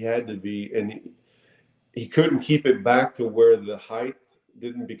hell, he had to be, and he couldn't keep it back to where the height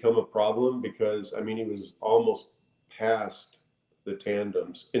didn't become a problem because, I mean, he was almost past the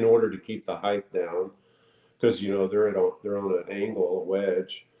tandems in order to keep the height down because they're on an angle, a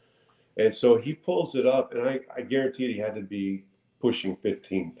wedge, and so he pulls it up, and I guarantee he had to be pushing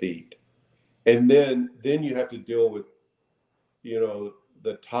 15 feet, and then you have to deal with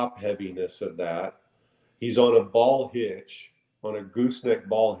the top heaviness of that. He's on a ball hitch, on a gooseneck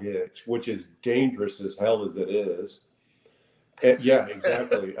ball hitch, which is dangerous as hell as it is. Yeah,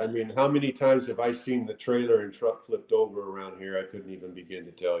 exactly. I mean, how many times have I seen the trailer and truck flipped over around here? I couldn't even begin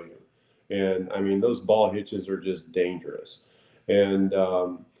to tell you. And I mean, those ball hitches are just dangerous. And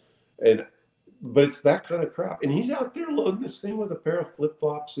but it's that kind of crap. And he's out there loading this thing with a pair of flip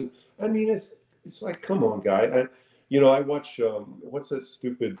flops. And I mean, it's like, come on, guy. I watch what's that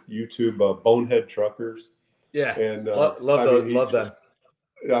stupid YouTube Bonehead Truckers. Yeah, and love them.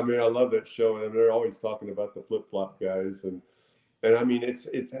 I mean, I love that show, and they're always talking about the flip flop guys and. And I mean,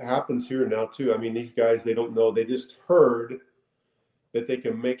 it happens here now too. I mean, these guys, they don't know. They just heard that they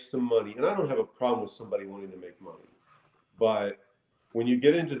can make some money. And I don't have a problem with somebody wanting to make money. But when you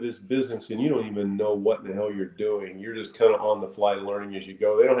get into this business and you don't even know what in the hell you're doing, you're just kind of on the fly learning as you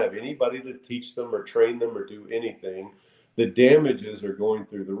go. They don't have anybody to teach them or train them or do anything. The damages are going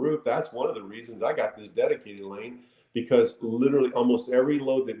through the roof. That's one of the reasons I got this dedicated lane, because literally almost every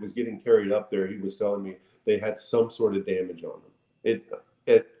load that was getting carried up there, he was telling me they had some sort of damage on them.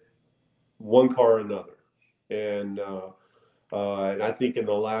 It one car or another. And And I think in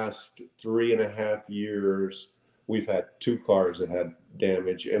the last 3.5 years, we've had 2 cars that had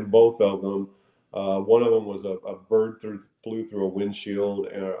damage, and both of them, one of them was a bird flew through a windshield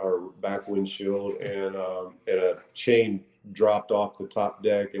or back windshield, and a chain dropped off the top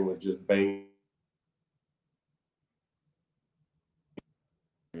deck and was just banging.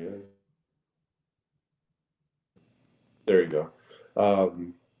 Yeah. There you go.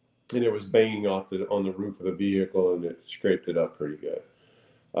 And it was banging off on the roof of the vehicle, and it scraped it up pretty good.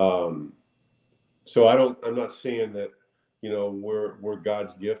 So I'm not saying that, we're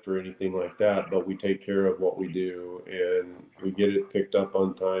God's gift or anything like that, but we take care of what we do, and we get it picked up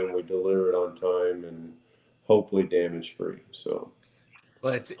on time, we deliver it on time, and hopefully damage free. So.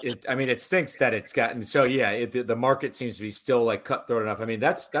 Well, I mean, it stinks that it's gotten so. Yeah, the market seems to be still like cutthroat enough. I mean,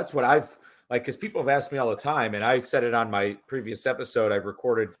 that's what I've like, because people have asked me all the time, and I said it on my previous episode I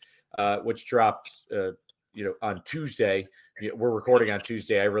recorded, which drops, on Tuesday. We're recording on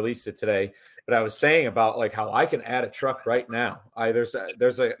Tuesday. I released it today, but I was saying about like how I can add a truck right now. There's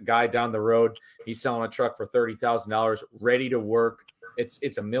a guy down the road. He's selling a truck for $30,000, ready to work. It's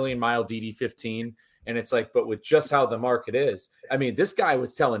a 1,000,000-mile DD15. And it's like, but with just how the market is, I mean, this guy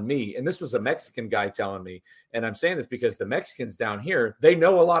was telling me, and this was a Mexican guy telling me, and I'm saying this because the Mexicans down here, they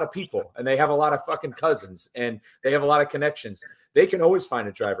know a lot of people, and they have a lot of fucking cousins, and they have a lot of connections. They can always find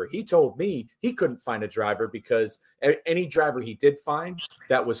a driver. He told me he couldn't find a driver because any driver he did find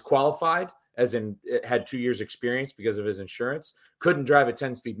that was qualified, as in had 2 years experience because of his insurance, couldn't drive a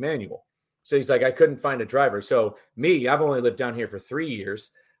 10-speed manual. So he's like, I couldn't find a driver. So me, I've only lived down here for 3 years.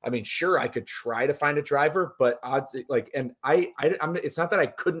 I mean, sure, I could try to find a driver, but odds like, and I'm, it's not that I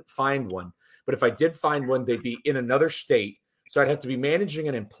couldn't find one, but if I did find one, they'd be in another state. So I'd have to be managing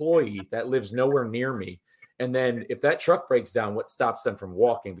an employee that lives nowhere near me. And then if that truck breaks down, what stops them from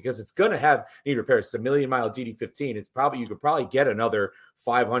walking? Because it's going to need repairs. It's a 1,000,000-mile DD15. You could probably get another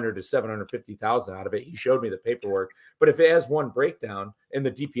 500 to 750,000 out of it. He showed me the paperwork, but if it has one breakdown and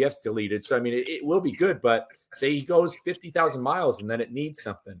the DPF's deleted, so I mean, it will be good, but say he goes 50,000 miles and then it needs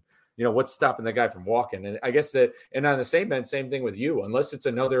something, what's stopping the guy from walking? And I guess and on the same end, same thing with you, unless it's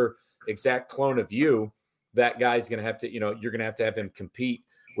another exact clone of you, that guy's going to have to, you're going to have him compete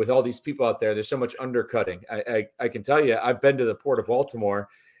with all these people out there. There's so much undercutting. I can tell you, I've been to the Port of Baltimore,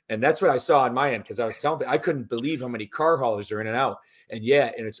 and that's what I saw on my end, because I was telling I couldn't believe how many car haulers are in and out. And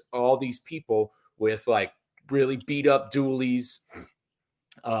and it's all these people with like really beat up dualies.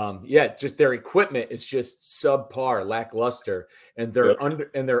 Just their equipment is just subpar, lackluster, and they're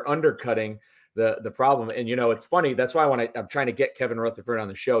undercutting the problem. And it's funny. That's why I'm trying to get Kevin Rutherford on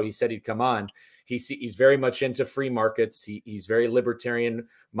the show. He said he'd come on. He's very much into free markets. He's very libertarian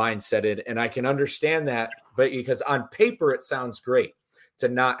mindseted, and I can understand that. But because on paper it sounds great to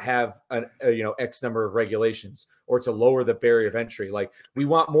not have X number of regulations, or to lower the barrier of entry. Like, we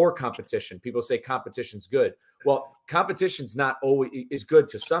want more competition. People say competition's good. Well, competition's not always is good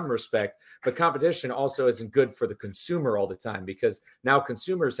to some respect, but competition also isn't good for the consumer all the time, because now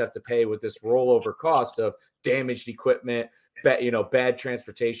consumers have to pay with this rollover cost of damaged equipment, bad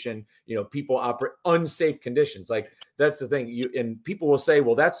transportation, people operate unsafe conditions. Like, that's the thing. And people will say,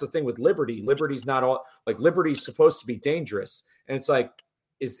 well, that's the thing with liberty. Liberty's not all, like, liberty's supposed to be dangerous. And it's like,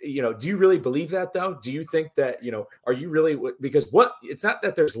 do you really believe that though? Do you think that, are you really, because it's not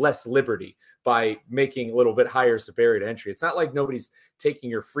that there's less liberty by making a little bit higher the barrier to entry. It's not like nobody's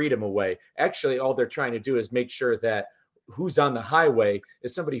taking your freedom away. Actually, all they're trying to do is make sure that who's on the highway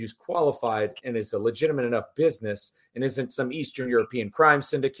is somebody who's qualified and is a legitimate enough business, and isn't some Eastern European crime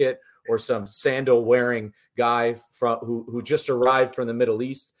syndicate or some sandal wearing guy who just arrived from the Middle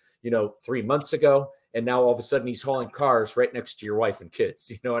East, 3 months ago. And now all of a sudden he's hauling cars right next to your wife and kids.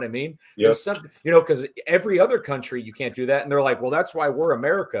 You know what I mean? Yep. There's something, because every other country you can't do that. And they're like, well, that's why we're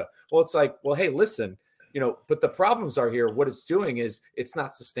America. Well, it's like, well, hey, listen, but the problems are here. What it's doing is it's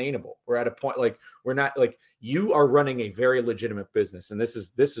not sustainable. We're at a point, like, we're not, like, you are running a very legitimate business. And this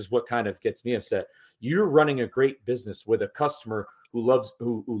is what kind of gets me upset. You're running a great business with a customer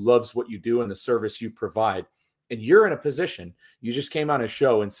who loves what you do and the service you provide. And you're in a position, you just came on a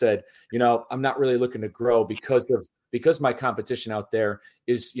show and said, I'm not really looking to grow because my competition out there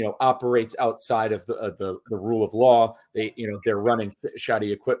is, operates outside of the rule of law. They're running shoddy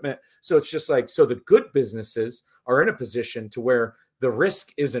equipment. So it's just like, so the good businesses are in a position to where the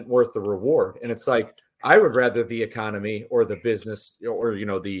risk isn't worth the reward. And it's like, I would rather the economy or the business or,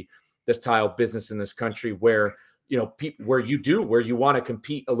 this tile business in this country where, where you want to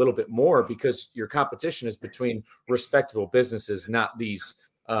compete a little bit more, because your competition is between respectable businesses, not these,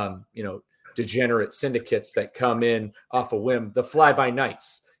 degenerate syndicates that come in off a whim, the fly by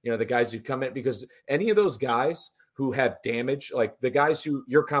nights, the guys who come in, because any of those guys who have damage, like the guys who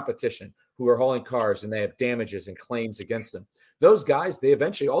your competition who are hauling cars and they have damages and claims against them. Those guys, they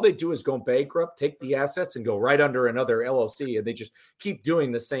eventually, all they do is go bankrupt, take the assets and go right under another LLC. And they just keep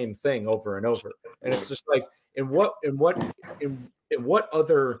doing the same thing over and over. And it's just like, in what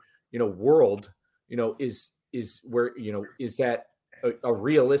other, world, is where, is that a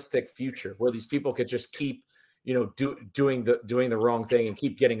realistic future where these people could just keep, doing the wrong thing and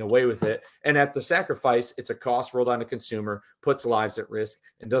keep getting away with it. And at the sacrifice, it's a cost rolled on the consumer, puts lives at risk,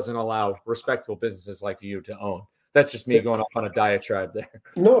 and doesn't allow respectable businesses like you to own. That's just me going off on a diatribe there.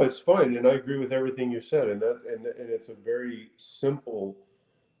 No, it's fine, and I agree with everything you said, and it's a very simple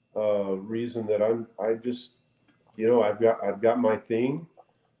reason that I just, I've got my thing.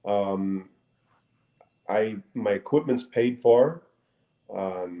 My equipment's paid for.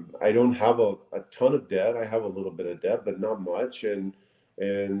 I don't have a ton of debt. I have a little bit of debt, but not much. They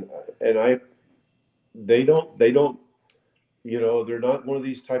don't, they're not one of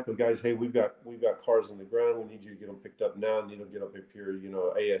these type of guys. Hey, we've got cars on the ground. We need you to get them picked up now. And get them up here,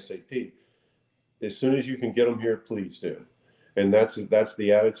 ASAP. As soon as you can get them here, please do. And that's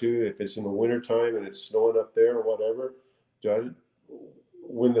the attitude. If it's in the wintertime and it's snowing up there or whatever,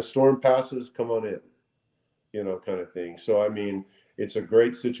 when the storm passes, come on in, kind of thing. So, I mean, it's a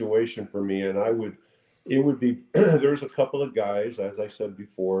great situation for me. And it would be, there's a couple of guys, as I said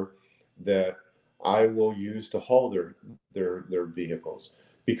before, that I will use to haul their vehicles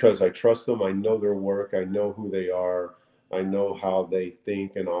because I trust them. I know their work. I know who they are. I know how they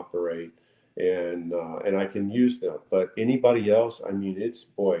think and operate, and I can use them. But anybody else, I mean, it's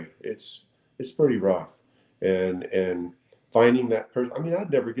pretty rough, and finding that person. I mean,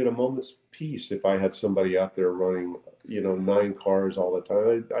 I'd never get a moment's peace if I had somebody out there running, 9 cars all the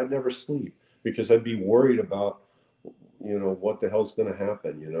time. I'd never sleep because I'd be worried about, what the hell's going to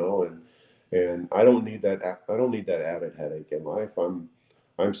happen, and I don't need that. I don't need that added headache in life. I'm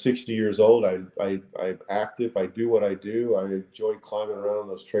 60 years old. I'm active. I do what I do. I enjoy climbing around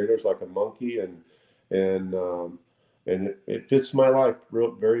those trailers like a monkey, and it fits my life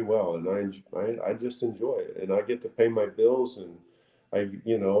very well. And I just enjoy it, and I get to pay my bills. And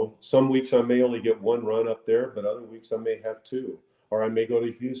some weeks I may only get 1 run up there, but other weeks I may have 2, or I may go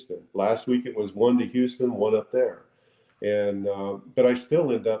to Houston. Last week it was 1 to Houston, 1 up there. And but I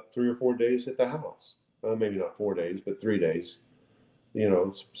still end up 3 or 4 days at the house. Maybe not 4 days, but 3 days,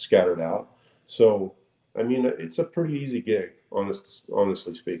 scattered out. So, I mean, it's a pretty easy gig,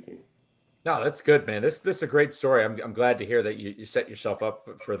 honestly speaking. No, that's good, man. This is a great story. I'm glad to hear that you set yourself up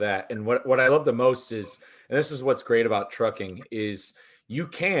for that. And what I love the most is, and this is what's great about trucking, is you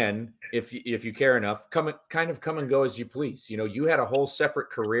can, if you care enough, come and go as you please. You had a whole separate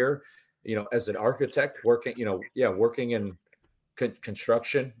career, as an architect working in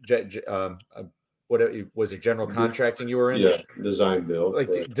construction. What was it? General contracting you were in? Yeah, design build.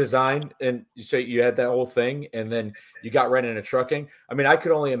 Design, and so you had that whole thing, and then you got right into trucking. I mean, I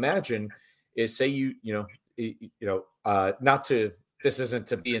could only imagine is say not to, this isn't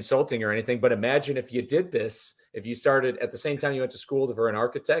to be insulting or anything, but imagine if you did this, if you started at the same time you went to school for an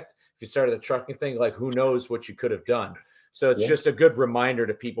architect, if you started the trucking thing, like who knows what you could have done. So it's just a good reminder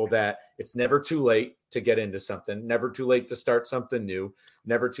to people that it's never too late to get into something, never too late to start something new,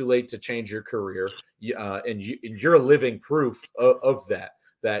 never too late to change your career. And you're living proof of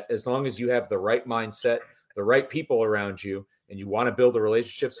that as long as you have the right mindset, the right people around you, and you want to build the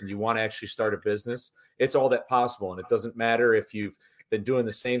relationships and you want to actually start a business, it's all that possible. And it doesn't matter if you've been doing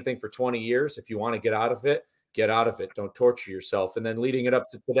the same thing for 20 years. If you want to get out of it, get out of it. Don't torture yourself. And then leading it up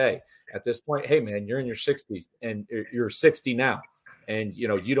to today, at this point, hey man, you're in your 60s and you're 60 now. And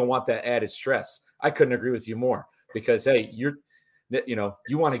you don't want that added stress. I couldn't agree with you more because, hey, you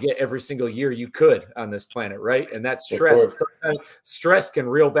want to get every single year you could on this planet. Right. And that stress can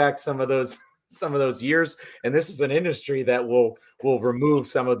reel back some of those years. And this is an industry that will remove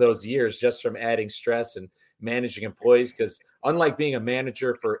some of those years just from adding stress and managing employees. Because unlike being a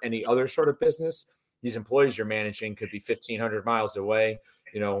manager for any other sort of business, these employees you're managing could be 1,500 miles away,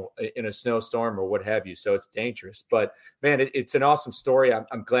 in a snowstorm or what have you. So it's dangerous. But man, it's an awesome story.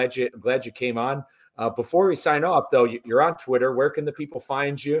 I'm glad you came on. Before we sign off, though, you're on Twitter. Where can the people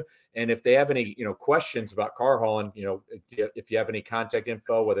find you? And if they have any, questions about car hauling, if you have any contact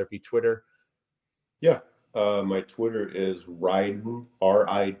info, whether it be Twitter. Yeah. My Twitter is Ridin,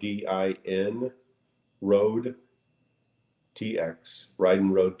 RIDIN, Road, TX,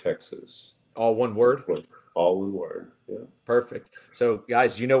 Ridin Road, Texas. All one word? All one word. Yeah. Perfect. So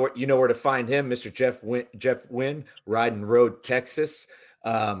guys, you know where to find him, Mr. Jeff Wynn, Ridin Road, Texas.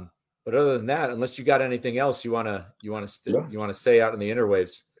 But other than that, unless you got anything else you want to say out in the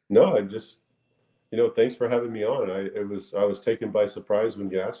interwaves. No, Thanks for having me on. I was taken by surprise when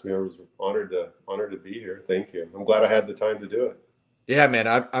you asked me. I was honored to be here. Thank you. I'm glad I had the time to do it. Yeah,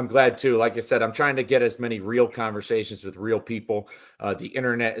 man, I'm glad too. Like I said, I'm trying to get as many real conversations with real people. The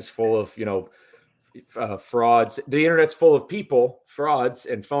internet is full of, frauds. The internet's full of people, frauds,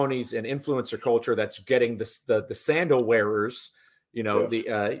 and phonies, and influencer culture that's getting the sandal wearers. Yeah.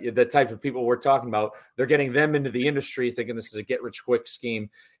 The type of people we're talking about. They're getting them into the industry, thinking this is a get rich quick scheme.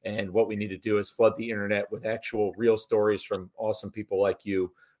 And what we need to do is flood the internet with actual real stories from awesome people like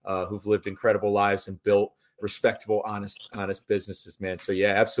you, who've lived incredible lives and built respectable, honest businesses, man. So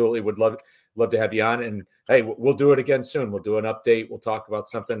yeah, absolutely would love to have you on. And hey, we'll do it again soon. We'll do an update. We'll talk about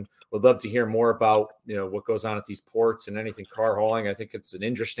something. Would love to hear more about, what goes on at these ports and anything car hauling. I think it's an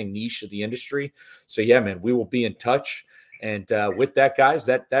interesting niche of the industry. So yeah, man, we will be in touch. And with that, guys,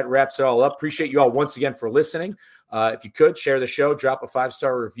 that wraps it all up. Appreciate you all once again for listening. If you could share the show, drop a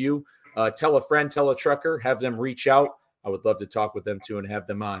 5-star review, tell a friend, tell a trucker, have them reach out. I would love to talk with them too and have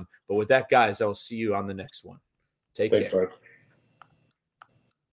them on. But with that, guys, I will see you on the next one. Thanks, care. Mark.